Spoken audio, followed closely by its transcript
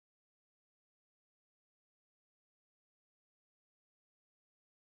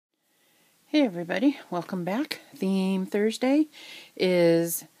Hey everybody, welcome back. Theme Thursday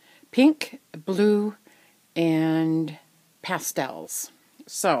is pink, blue, and pastels.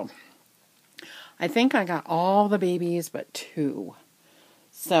 So, I think I got all the babies but two.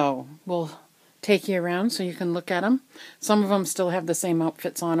 So, we'll take you around so you can look at them. Some of them still have the same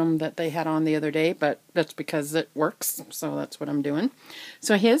outfits on them that they had on the other day, but that's because it works, so that's what I'm doing.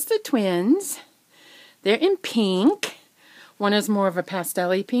 So, here's the twins. They're in pink. One is more of a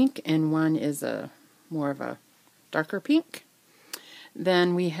pastel-y pink, and one is more of a darker pink.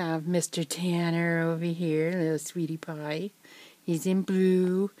 Then we have Mr. Tanner over here, little sweetie pie. He's in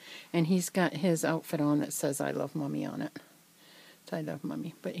blue, and he's got his outfit on that says I love mommy on it. So I love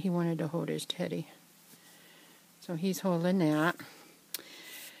mommy, but he wanted to hold his teddy. So he's holding that.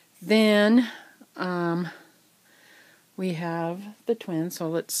 Then we have the twins, so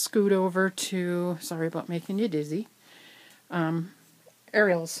let's scoot over to, sorry about making you dizzy.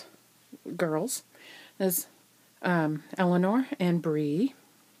 Ariel's girls. There's Eleanor and Bree.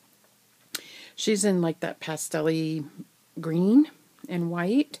 She's in like that pastel-y green and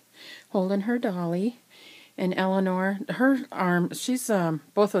white, holding her dolly. And Eleanor, her arm, she's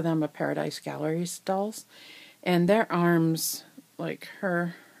both of them are Paradise Galleries dolls, and their arms, like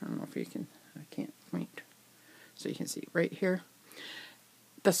her, I don't know if you can, I can't point, so you can see right here.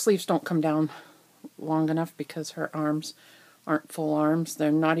 The sleeves don't come down long enough because her arms aren't full arms.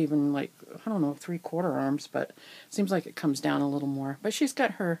 They're not even like, I don't know, 3/4 arms, but it seems like it comes down a little more. But she's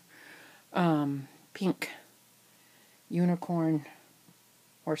got her pink unicorn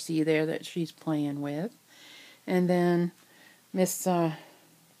horsey there that she's playing with. And then Miss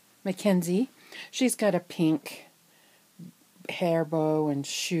Mackenzie, she's got a pink hair bow and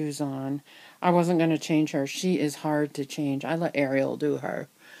shoes on. I wasn't going to change her. She is hard to change. I let Ariel do her.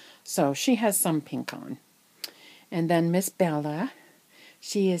 So she has some pink on. And then Miss Bella,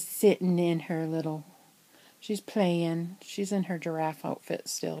 she is sitting in her little, she's playing, she's in her giraffe outfit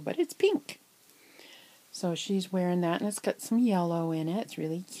still, but it's pink. So she's wearing that, and it's got some yellow in it. It's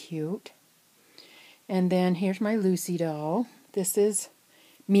really cute. And then here's my Lucy doll. This is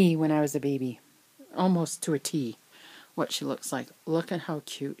me when I was a baby, almost to a T, what she looks like. Look at how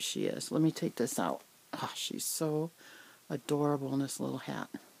cute she is. Let me take this out. Oh, she's so adorable in this little hat.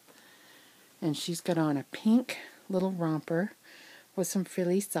 And she's got on a pink little romper with some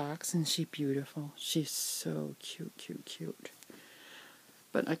frilly socks, and she's beautiful. She's so cute, cute, cute.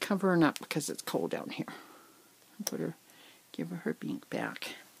 But I cover her up because it's cold down here. Give her her pink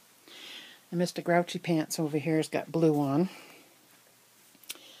back. And Mr. Grouchy Pants over here has got blue on.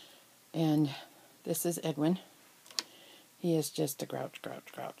 And this is Edwin. He is just a grouch.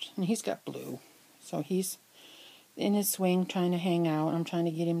 And he's got blue. So he's in his swing trying to hang out. I'm trying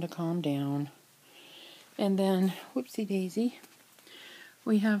to get him to calm down. And then, whoopsie daisy,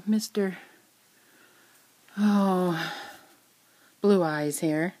 we have Mr. Blue Eyes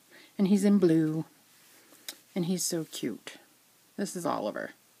here. And he's in blue. And he's so cute. This is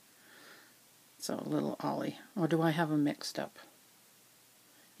Oliver. So, little Ollie. Or do I have them mixed up?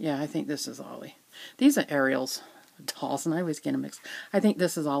 Yeah, I think this is Ollie. These are Ariel's dolls, and I always get them mixed. I think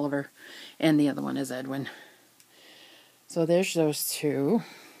this is Oliver, and the other one is Edwin. So there's those two.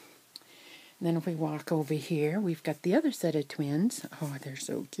 And then if we walk over here, we've got the other set of twins. Oh, they're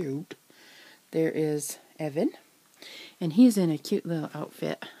so cute. There is Evan, and he's in a cute little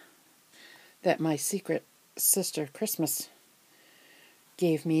outfit that my secret sister Christmas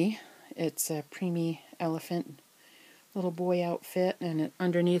gave me. It's a preemie elephant little boy outfit, and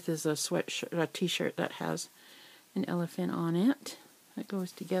underneath is a sweatshirt, a t-shirt that has an elephant on it that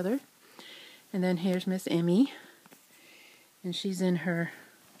goes together. And then here's Miss Emmy, and she's in her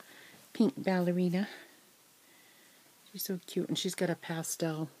pink ballerina. She's so cute, and she's got a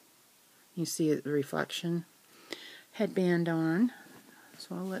pastel, you see the reflection, headband on.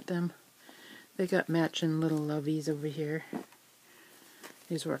 So I'll let them, they got matching little lovies over here.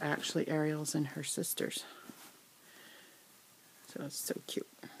 These were actually Ariel's and her sister's. So it's so cute.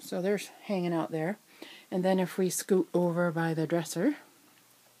 So they're hanging out there. And then if we scoot over by the dresser,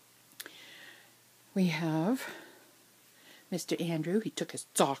 we have Mr. Andrew. He took his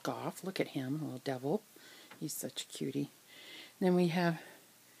sock off. Look at him, little devil. He's such a cutie. And then we have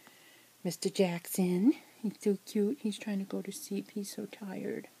Mr. Jackson. He's so cute. He's trying to go to sleep. He's so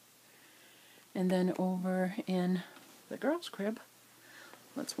tired. And then over in the girls' crib,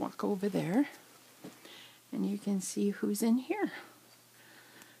 let's walk over there. And you can see who's in here.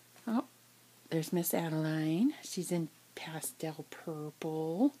 Oh, there's Miss Adeline. She's in pastel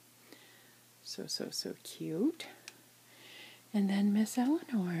purple. So cute. And then Miss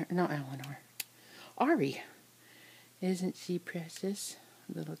Eleanor. Not Eleanor. Ari. Isn't she precious?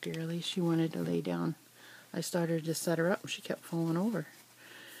 little girly. She wanted to lay down. I started to set her up. She kept falling over.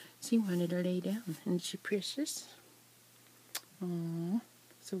 She wanted to lay down. Isn't she precious? Aww,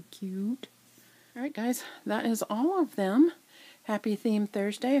 so cute. Alright guys, that is all of them. Happy Theme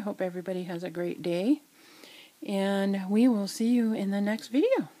Thursday. I hope everybody has a great day. And we will see you in the next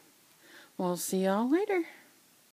video. We'll see y'all later.